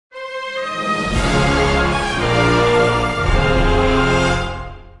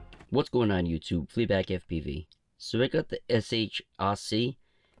What's going on, YouTube? Fleabag FPV. So I got the SHRC.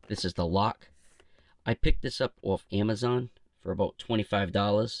 This is the lock. I picked this up off Amazon for about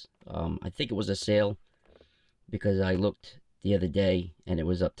 $25. I think it was a sale because I looked the other day and it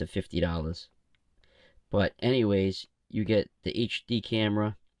was up to $50. But anyways, you get the HD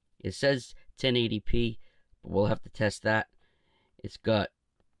camera. It says 1080p, but we'll have to test that. It's got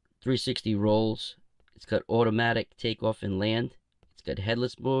 360 rolls. It's got automatic takeoff and land. It's got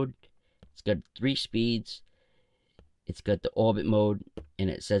headless mode. It's got 3 speeds. It's got the orbit mode, and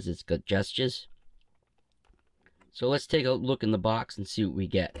it says it's got gestures. So let's take a look in the box and see what we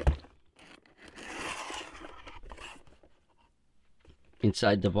get.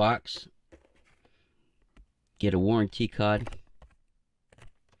 Inside the box, get a warranty card.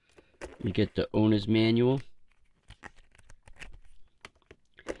 You get the owner's manual.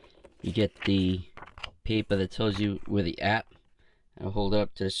 You get the paper that tells you where the app. I'll hold it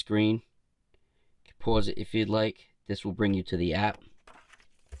up to the screen. You can pause it if you'd like. This will bring you to the app.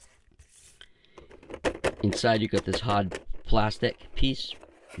 Inside you got this hard plastic piece.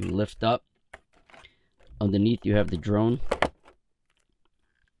 You lift up. Underneath you have the drone.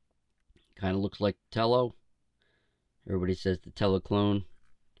 Kind of looks like Tello. Everybody says the Tello clone.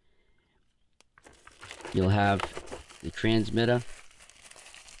 You'll have the transmitter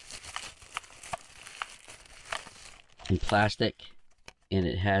in plastic, and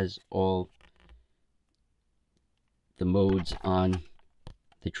it has all the modes on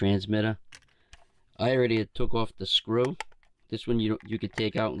the transmitter. I already took off the screw. This one you could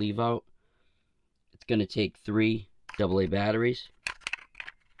take out and leave out. It's gonna take 3 AA batteries,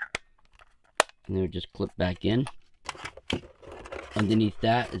 and they'll just clip back in. Underneath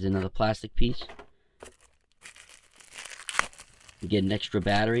that is another plastic piece. You get an extra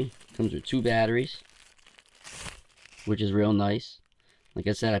battery. Comes with 2 batteries, which is real nice. Like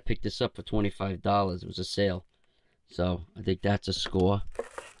I said, I picked this up for $25. It was a sale, so I think that's a score.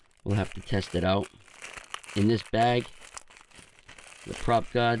 We'll have to test it out. In this bag, the prop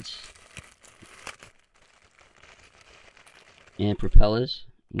guards and propellers.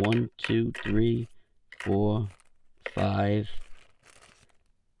 1, 2, 3, 4, 5,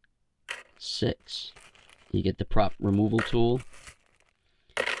 6. You get the prop removal tool.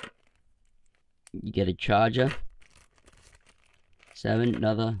 You get a charger. 7,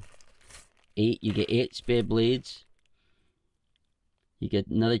 another 8. You get 8 spare blades. You get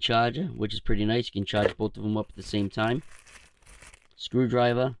another charger, which is pretty nice. You can charge both of them up at the same time.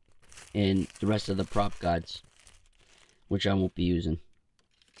 Screwdriver, and the rest of the prop guards, which I won't be using.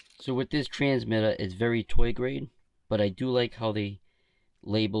 So with this transmitter, it's very toy grade, but I do like how they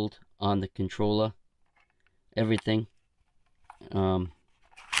labeled on the controller everything. You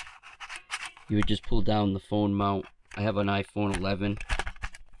would just pull down the phone mount. I have an iPhone 11.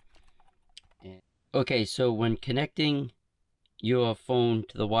 Okay, so when connecting your phone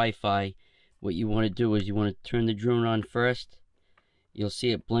to the Wi-Fi, what you want to do is you want to turn the drone on first. You'll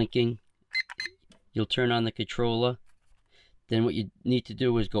see it blinking. You'll turn on the controller. Then what you need to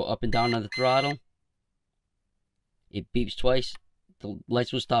do is go up and down on the throttle. It beeps twice. The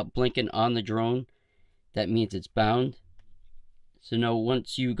lights will stop blinking on the drone. That means it's bound. So now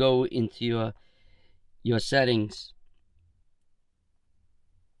once you go into your settings,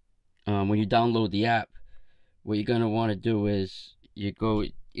 when you download the app, what you're going to want to do is you go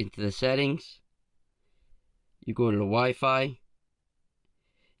into the settings, you go to the Wi-Fi,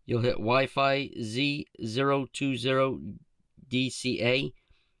 you'll hit Wi-Fi Z020 DCA.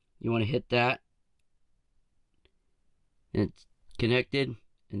 You want to hit that, and it's connected.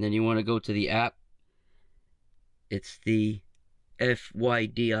 And then you want to go to the app. It's the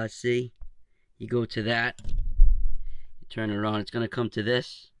FYDRC. You go to that, you turn it on. It's going to come to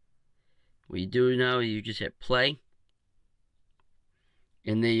this. What you do now, you just hit play,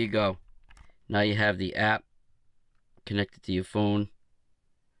 and there you go. Now you have the app connected to your phone.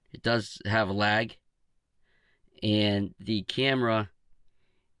 It does have a lag, and the camera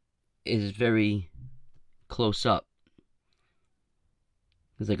is very close up.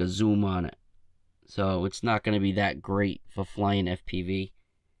 There's like a zoom on it, so it's not going to be that great for flying FPV.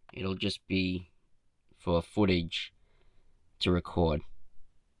 It'll just be for footage to record.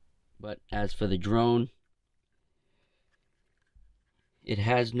 But as for the drone, it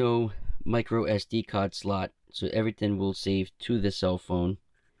has no micro SD card slot, so everything will save to the cell phone.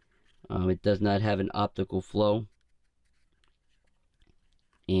 It does not have an optical flow,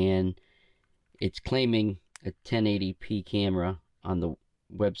 and it's claiming a 1080p camera on the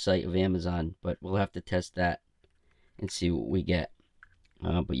website of Amazon, but we'll have to test that and see what we get.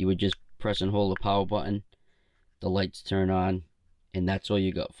 But you would just press and hold the power button, the lights turn on, and that's all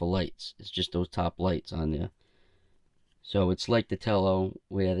you got for lights. It's just those top lights on there. So it's like the Tello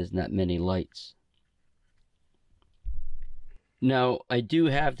where there's not many lights. Now I do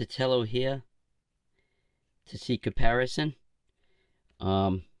have the Tello here to see comparison.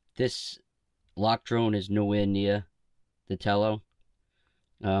 This lock drone is nowhere near the Tello.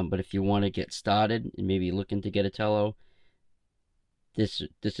 But if you want to get started and maybe looking to get a Tello, this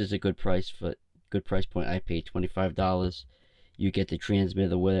is a good price point. I paid $25. You get the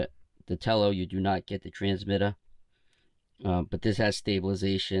transmitter with it. The Tello, you do not get the transmitter, but this has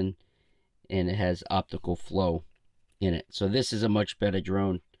stabilization and it has optical flow in it. So this is a much better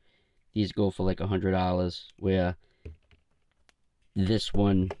drone. These go for like $100, where this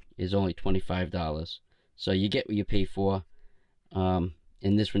one is only $25. So you get what you pay for. And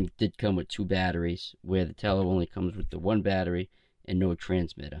this one did come with 2 batteries, where the Tello only comes with the 1 battery and no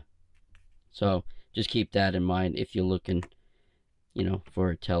transmitter. So just keep that in mind if you're looking, you know, for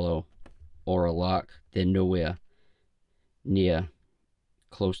a Tello or a Lock. They're nowhere near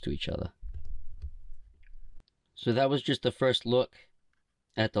close to each other. So that was just the first look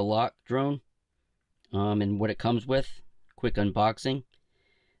at the Lock drone, and what it comes with. Quick unboxing.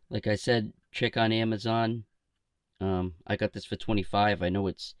 Like I said, check on Amazon. I got this for $25. I know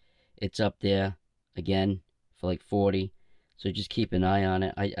it's up there again for like $40, so just keep an eye on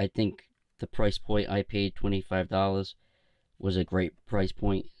it. I think the price point I paid, $25, was a great price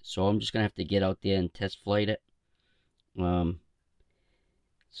point. So I'm just gonna have to get out there and test flight it.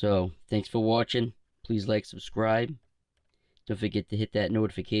 So thanks for watching. Please like, subscribe. Don't forget to hit that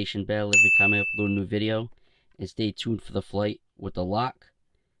notification bell every time I upload a new video, and stay tuned for the flight with the Lock.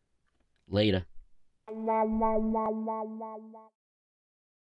 Later.